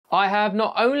I have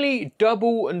not only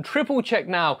double and triple checked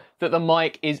now that the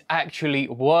mic is actually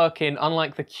working,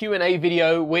 unlike the Q&A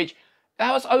video, which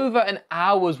that was over an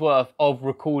hour's worth of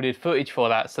recorded footage for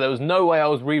that, so there was no way I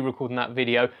was re-recording that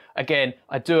video. Again,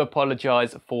 I do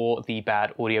apologise for the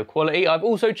bad audio quality. I've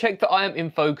also checked that I am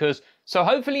in focus, so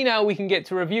hopefully now we can get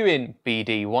to reviewing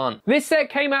BD-1. This set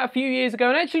came out a few years ago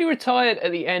and actually retired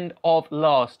at the end of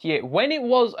last year. When it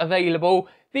was available,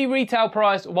 the retail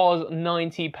price was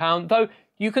 £90, though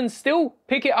you can still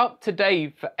pick it up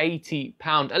today for £80,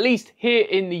 at least here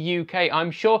in the UK. I'm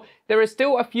sure there are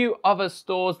still a few other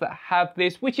stores that have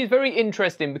this, which is very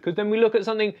interesting because then we look at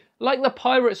something like the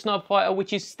Pirate Snub Fighter,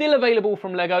 which is still available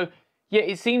from LEGO, yet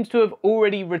it seems to have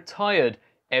already retired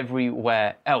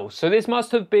everywhere else. So this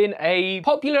must have been a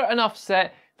popular enough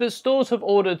set that stores have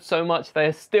ordered so much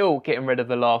they're still getting rid of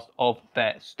the last of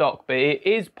their stock. But it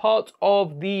is part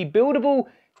of the buildable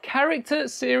character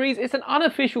series. It's an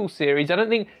unofficial series. I don't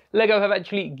think LEGO have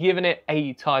actually given it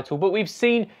a title, but we've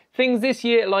seen things this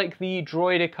year like the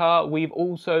Droideka. We've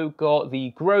also got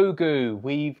the Grogu.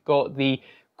 We've got the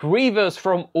Grievous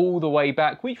from all the way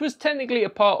back, which was technically a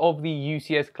part of the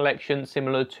UCS collection,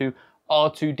 similar to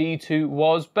R2-D2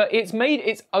 was, but it's made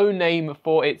its own name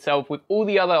for itself with all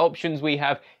the other options we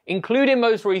have, including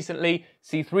most recently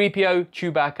C-3PO,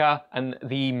 Chewbacca, and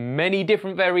the many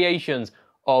different variations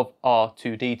of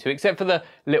R2-D2, except for the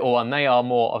little one. They are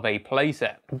more of a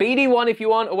playset. BD-1, if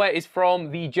you aren't aware, is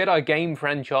from the Jedi game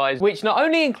franchise, which not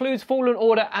only includes Fallen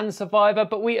Order and Survivor,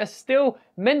 but we are still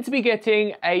meant to be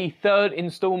getting a third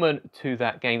installment to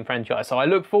that game franchise. So I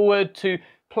look forward to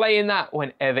playing that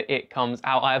whenever it comes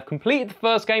out. I have completed the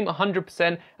first game 100%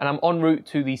 and I'm en route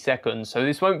to the second. So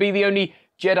this won't be the only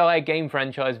Jedi game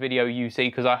franchise video you see,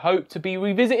 because I hope to be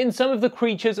revisiting some of the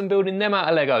creatures and building them out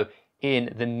of LEGO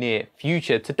in the near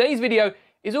future. Today's video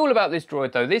is all about this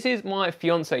droid though. This is my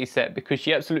fiance set because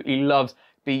she absolutely loves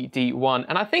BD-1,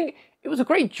 and I think it was a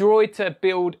great droid to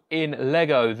build in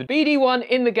LEGO. The BD-1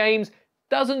 in the games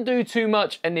doesn't do too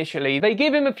much initially. They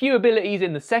give him a few abilities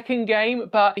in the second game,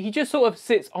 but he just sort of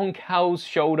sits on Cal's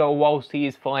shoulder whilst he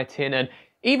is fighting, and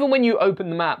even when you open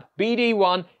the map,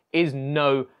 BD-1 is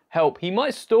no help. He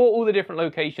might store all the different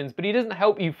locations, but he doesn't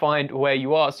help you find where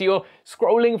you are. So you're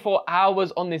scrolling for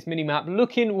hours on this mini-map,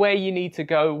 looking where you need to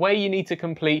go, where you need to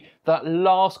complete that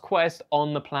last quest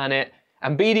on the planet,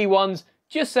 and BD-1's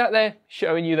just sat there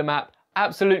showing you the map.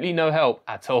 Absolutely no help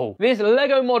at all. This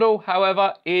LEGO model,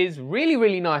 however, is really,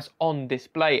 really nice on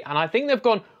display, and I think they've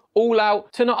gone all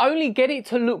out to not only get it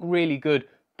to look really good,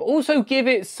 but also give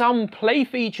it some play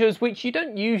features which you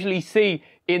don't usually see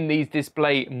in these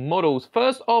display models.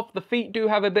 First off, the feet do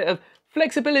have a bit of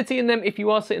flexibility in them if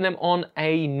you are sitting them on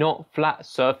a not flat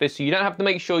surface, so you don't have to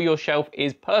make sure your shelf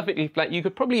is perfectly flat. You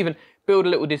could probably even build a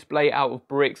little display out of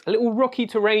bricks, a little rocky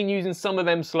terrain using some of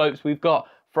them slopes we've got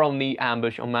from the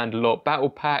Ambush on Mandalore Battle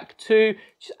Pack 2.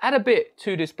 Just add a bit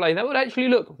to display. That would actually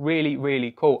look really,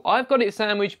 really cool. I've got it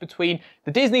sandwiched between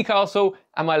the Disney Castle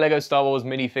and my LEGO Star Wars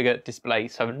minifigure display.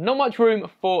 So not much room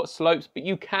for slopes, but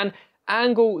you can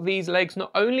angle these legs.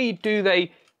 Not only do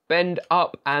they bend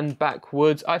up and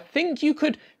backwards, I think you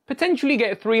could potentially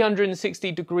get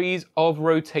 360 degrees of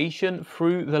rotation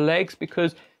through the legs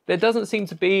because there doesn't seem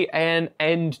to be an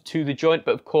end to the joint,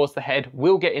 but of course the head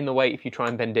will get in the way if you try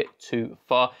and bend it too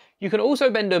far. You can also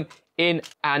bend them in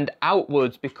and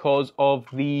outwards because of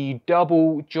the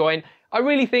double joint. I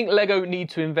really think LEGO need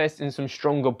to invest in some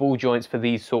stronger ball joints for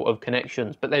these sort of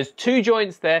connections, but there's two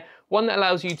joints there, one that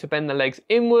allows you to bend the legs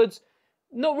inwards.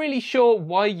 Not really sure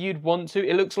why you'd want to.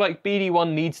 It looks like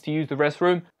BD-1 needs to use the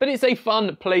restroom, but it's a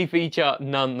fun play feature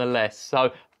nonetheless.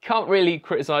 So can't really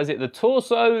criticize it. The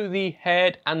torso, the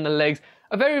head, and the legs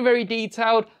are very, very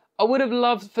detailed. I would have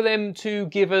loved for them to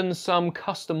given some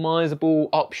customizable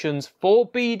options for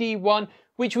BD-1,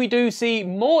 which we do see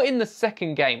more in the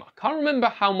second game. I can't remember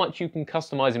how much you can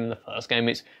customize him in the first game.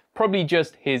 It's probably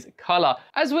just his color.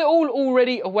 As we're all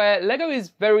already aware, LEGO is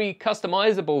very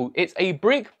customizable. It's a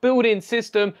brick building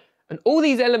system, and all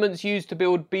these elements used to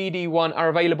build BD-1 are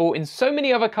available in so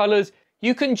many other colors.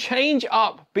 You can change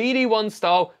up BD-1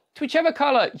 style to whichever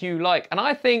color you like. And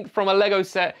I think from a LEGO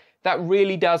set, that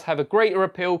really does have a greater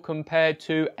appeal compared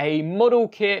to a model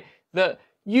kit that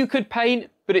you could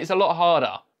paint, but it's a lot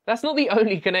harder. That's not the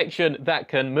only connection that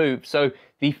can move. So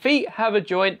the feet have a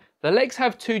joint, the legs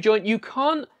have two joints. You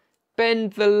can't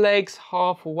bend the legs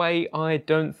halfway, I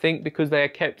don't think, because they are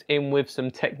kept in with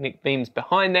some Technic beams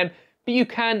behind them, but you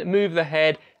can move the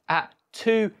head at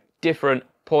two different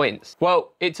points.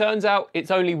 Well, it turns out it's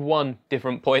only one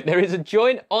different point. There is a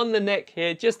joint on the neck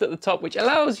here, just at the top, which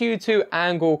allows you to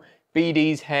angle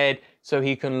BD's head so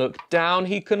he can look down,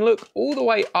 he can look all the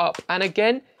way up, and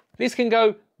again, This can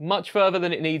go much further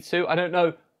than it needs to. I don't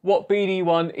know what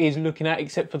BD-1 is looking at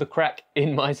except for the crack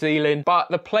in my ceiling, but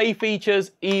the play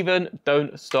features even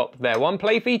don't stop there. One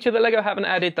play feature that LEGO haven't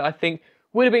added that I think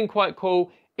would have been quite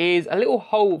cool is a little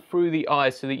hole through the eye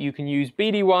so that you can use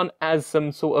BD-1 as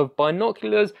some sort of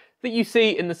binoculars that you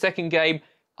see in the second game.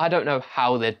 I don't know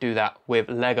how they'd do that with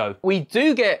LEGO. We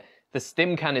do get the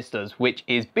stim canisters, which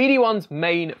is BD-1's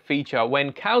main feature.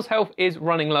 When Cal's health is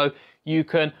running low, you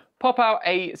can pop out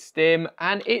a stim,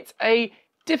 and it's a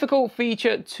difficult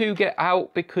feature to get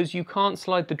out because you can't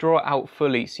slide the drawer out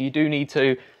fully. So you do need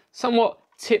to somewhat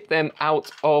tip them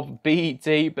out of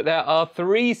BD, but there are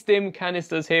 3 stim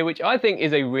canisters here, which I think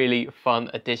is a really fun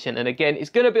addition. And again,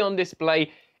 it's going to be on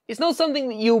display. It's not something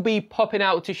that you'll be popping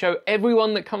out to show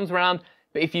everyone that comes around,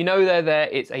 but if you know they're there,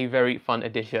 it's a very fun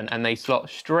addition and they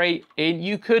slot straight in.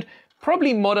 You could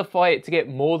probably modify it to get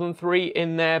more than 3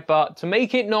 in there, but to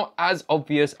make it not as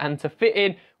obvious and to fit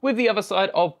in with the other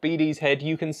side of BD's head,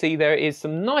 you can see there is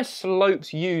some nice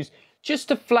slopes used just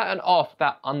to flatten off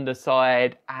that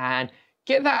underside and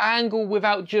get that angle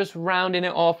without just rounding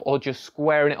it off or just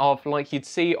squaring it off like you'd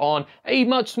see on a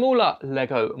much smaller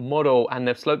LEGO model. And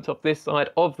they've sloped off this side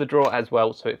of the drawer as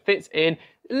well, so it fits in.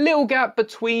 Little gap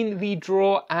between the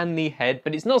drawer and the head,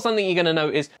 but it's not something you're going to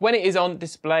notice when it is on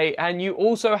display. And you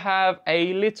also have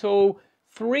a little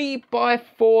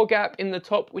 3x4 gap in the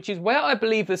top, which is where I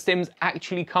believe the stims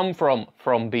actually come from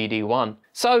BD-1.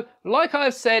 So like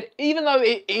I've said, even though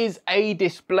it is a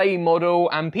display model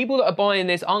and people that are buying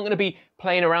this aren't going to be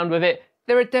playing around with it,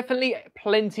 there are definitely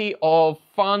plenty of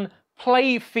fun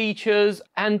play features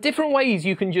and different ways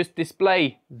you can just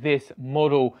display this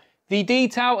model. The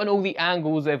detail and all the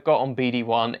angles they've got on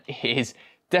BD-1 is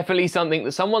definitely something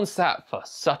that someone sat for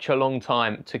such a long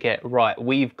time to get right.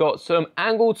 We've got some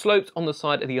angled slopes on the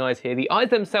side of the eyes here. The eyes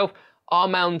themselves are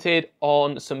mounted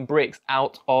on some bricks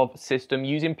out of system,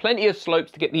 using plenty of slopes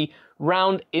to get the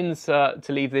round insert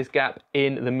to leave this gap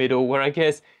in the middle, where I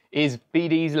guess is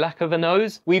BD's lack of a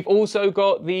nose. We've also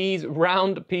got these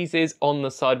round pieces on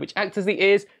the side, which act as the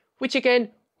ears, which again,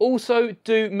 also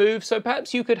do move, so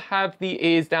perhaps you could have the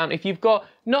ears down. If you've got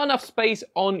not enough space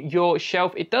on your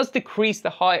shelf, it does decrease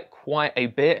the height quite a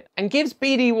bit and gives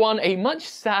BD-1 a much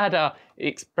sadder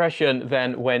expression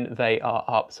than when they are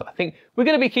up. So I think we're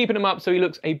going to be keeping him up so he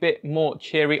looks a bit more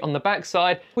cheery. On the back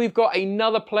side, we've got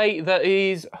another plate that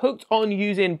is hooked on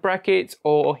using brackets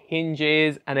or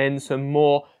hinges, and then some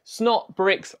more snot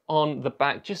bricks on the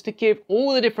back just to give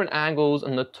all the different angles,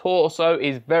 and the torso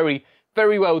is very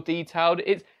well detailed.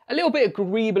 It's a little bit of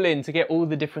greebling to get all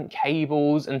the different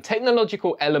cables and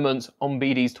technological elements on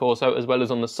BD's torso, as well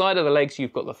as on the side of the legs.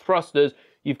 You've got the thrusters,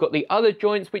 you've got the other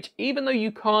joints, which even though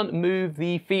you can't move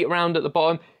the feet around at the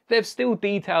bottom, they've still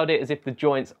detailed it as if the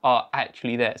joints are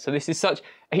actually there. So this is such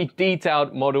a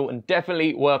detailed model and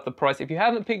definitely worth the price. If you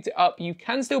haven't picked it up, you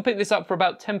can still pick this up for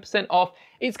about 10% off.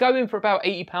 It's going for about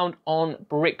 £80 on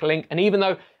Bricklink, and even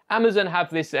though Amazon have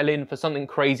this selling for something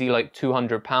crazy like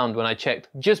 £200 when I checked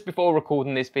just before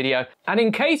recording this video. And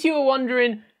in case you were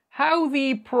wondering how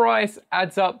the price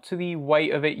adds up to the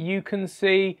weight of it, you can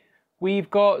see we've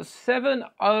got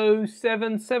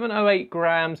 708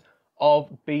 grams of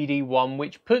BD-1,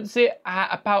 which puts it at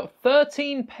about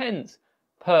 13 pence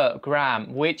per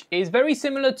gram, which is very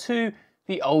similar to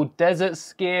the old Desert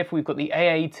Skiff. We've got the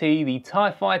AAT, the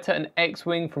TIE Fighter and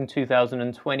X-Wing from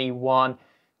 2021.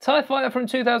 TIE Fighter from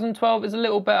 2012 is a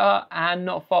little better and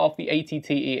not far off the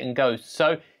AT-TE and Ghost.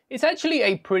 So it's actually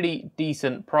a pretty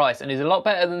decent price and is a lot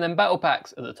better than them battle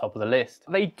packs at the top of the list.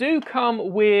 They do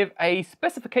come with a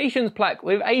specifications plaque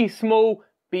with a small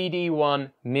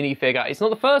BD-1 minifigure. It's not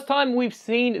the first time we've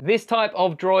seen this type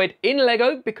of droid in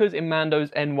LEGO, because in Mando's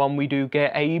N1 we do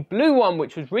get a blue one,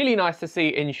 which was really nice to see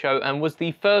in show and was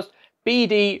the first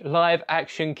BD live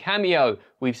action cameo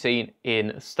we've seen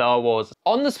in Star Wars.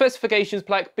 On the specifications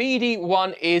plaque,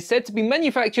 BD-1 is said to be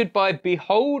manufactured by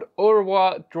Behold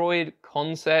Urawa Droid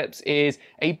Concepts, is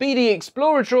a BD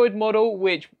Explorer droid model,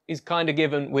 which is kind of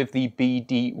given with the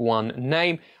BD-1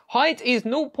 name. Height is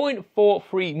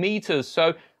 0.43 meters,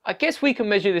 so I guess we can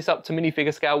measure this up to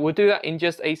minifigure scale. We'll do that in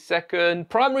just a second.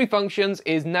 Primary functions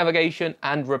is navigation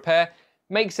and repair.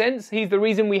 Makes sense, he's the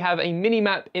reason we have a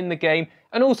mini-map in the game,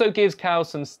 and also gives Cal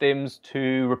some stims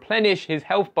to replenish his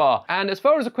health bar. And as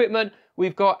far as equipment,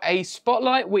 we've got a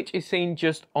spotlight, which is seen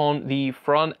just on the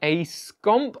front, a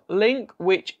scomp link,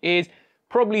 which is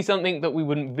probably something that we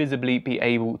wouldn't visibly be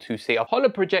able to see. A holo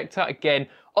projector, again,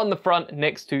 on the front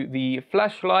next to the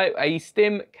flashlight, a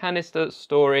stim canister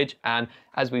storage, and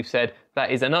as we've said,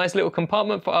 that is a nice little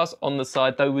compartment for us on the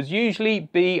side. There would usually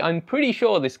be, I'm pretty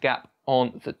sure, this gap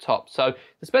on the top. So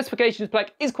the specifications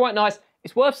plaque is quite nice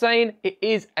it's worth saying it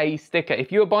is a sticker.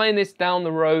 If you're buying this down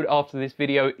the road after this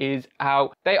video is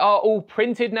out, they are all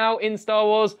printed now in Star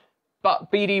Wars,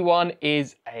 but BD-1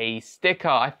 is a sticker.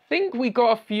 I think we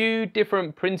got a few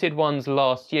different printed ones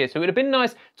last year, so it would have been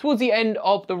nice towards the end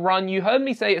of the run. You heard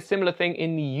me say a similar thing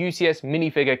in the UCS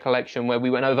minifigure collection, where we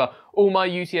went over all my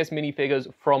UCS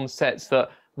minifigures from sets that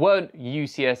weren't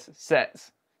UCS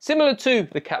sets. Similar to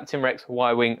the Captain Rex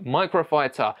Y-Wing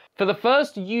Microfighter. For the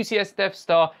first UCS Death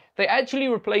Star, they actually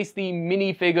replaced the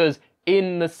minifigures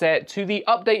in the set to the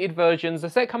updated versions. The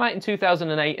set came out in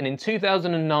 2008, and in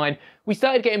 2009 we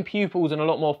started getting pupils and a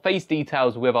lot more face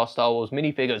details with our Star Wars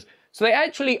minifigures. So they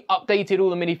actually updated all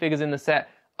the minifigures in the set.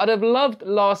 I'd have loved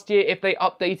last year if they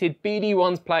updated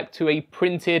BD-1's plaque to a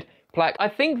printed plaque. I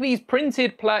think these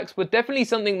printed plaques were definitely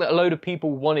something that a load of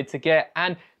people wanted to get,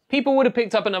 and people would have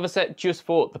picked up another set just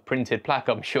for the printed plaque,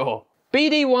 I'm sure.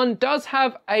 BD-1 does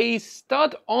have a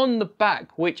stud on the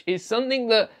back, which is something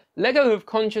that LEGO have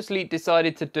consciously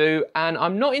decided to do, and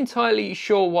I'm not entirely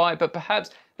sure why, but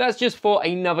perhaps that's just for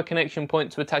another connection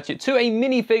point to attach it to a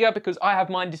minifigure, because I have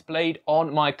mine displayed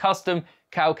on my custom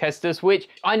Cal Kestis, which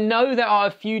I know there are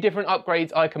a few different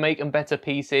upgrades I can make and better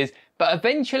pieces, but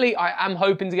eventually I am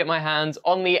hoping to get my hands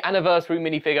on the anniversary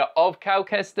minifigure of Cal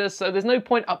Kestis, so there's no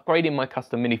point upgrading my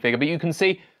custom minifigure, but you can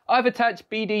see I've attached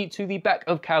BD to the back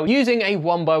of Cal using a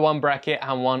 1x1 bracket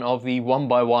and one of the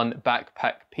 1x1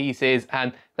 backpack pieces,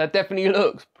 and that definitely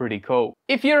looks pretty cool.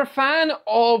 If you're a fan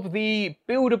of the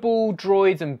buildable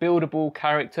droids and buildable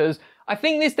characters, I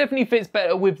think this definitely fits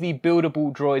better with the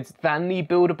buildable droids than the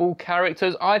buildable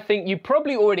characters. I think you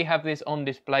probably already have this on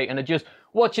display and are just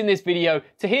watching this video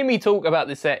to hear me talk about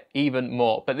the set even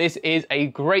more, but this is a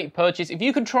great purchase. If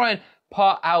you could try and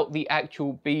part out the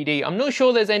actual BD. I'm not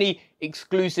sure there's any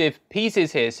exclusive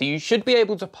pieces here, so you should be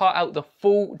able to part out the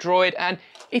full droid, and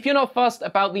if you're not fussed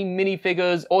about the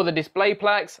minifigures or the display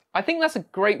plaques, I think that's a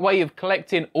great way of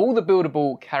collecting all the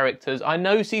buildable characters. I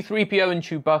know C-3PO and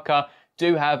Chewbacca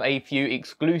do have a few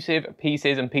exclusive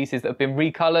pieces and pieces that have been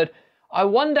recolored. I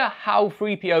wonder how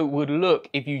 3PO would look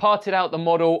if you parted out the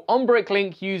model on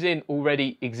Bricklink using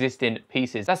already existing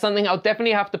pieces. That's something I'll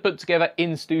definitely have to put together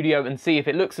in studio and see if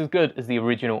it looks as good as the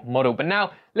original model. But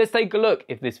now let's take a look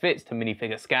if this fits to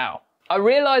minifigure scale. I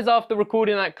realized after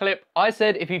recording that clip, I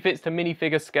said if he fits to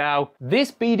minifigure scale.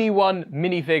 This BD-1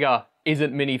 minifigure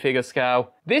isn't minifigure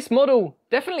scale. This model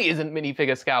definitely isn't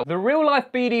minifigure scale. The real life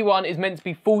BD-1 is meant to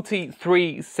be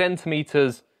 43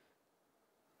 centimeters,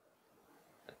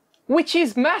 which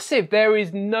is massive. There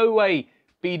is no way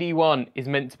BD-1 is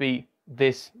meant to be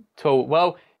this tall.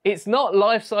 Well, it's not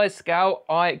life-size scale,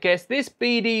 I guess. This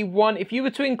BD-1, if you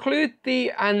were to include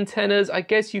the antennas, I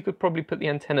guess you could probably put the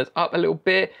antennas up a little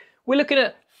bit. We're looking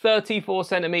at 34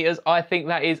 centimeters. I think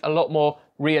that is a lot more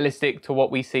realistic to what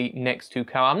we see next to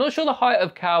Cal. I'm not sure the height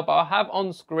of Cal, but I'll have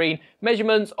on screen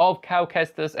measurements of Cal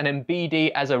Kestis and then BD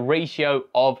as a ratio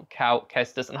of Cal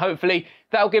Kestis, and hopefully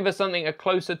that'll give us something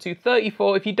closer to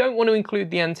 34. If you don't want to include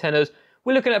the antennas,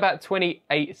 we're looking at about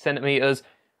 28 centimeters.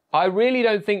 I really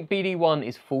don't think BD-1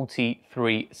 is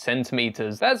 43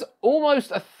 centimeters. That's almost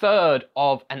a third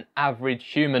of an average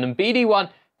human, and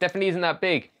BD-1 definitely isn't that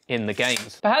big in the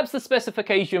games. Perhaps the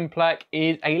specification plaque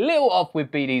is a little off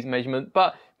with BD's measurement,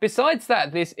 but besides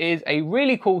that, this is a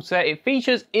really cool set. It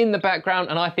features in the background,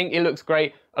 and I think it looks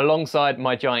great alongside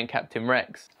my giant Captain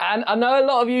Rex. And I know a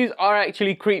lot of you are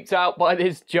actually creeped out by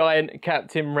this giant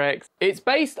Captain Rex. It's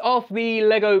based off the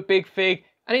Lego Big Fig,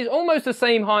 and it's almost the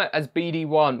same height as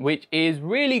BD-1, which is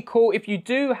really cool. If you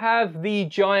do have the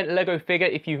giant Lego figure,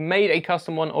 if you've made a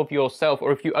custom one of yourself,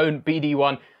 or if you own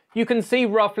BD-1, you can see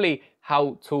roughly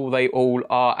how tall they all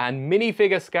are, and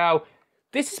minifigure scale,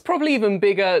 this is probably even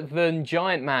bigger than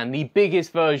Giant Man, the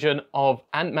biggest version of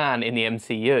Ant-Man in the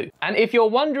MCU. And if you're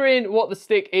wondering what the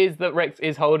stick is that Rex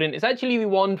is holding, it's actually the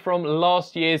one from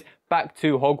last year's Back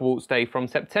to Hogwarts Day from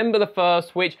September the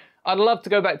 1st, which I'd love to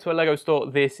go back to a Lego store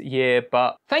this year,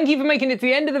 but thank you for making it to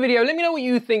the end of the video. Let me know what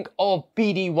you think of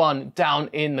BD-1 down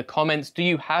in the comments. Do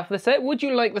you have the set? Would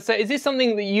you like the set? Is this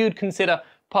something that you'd consider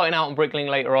parting out on Bricklink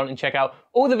later on? And check out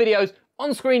all the videos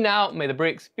on screen now. May the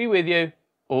bricks be with you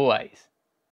always.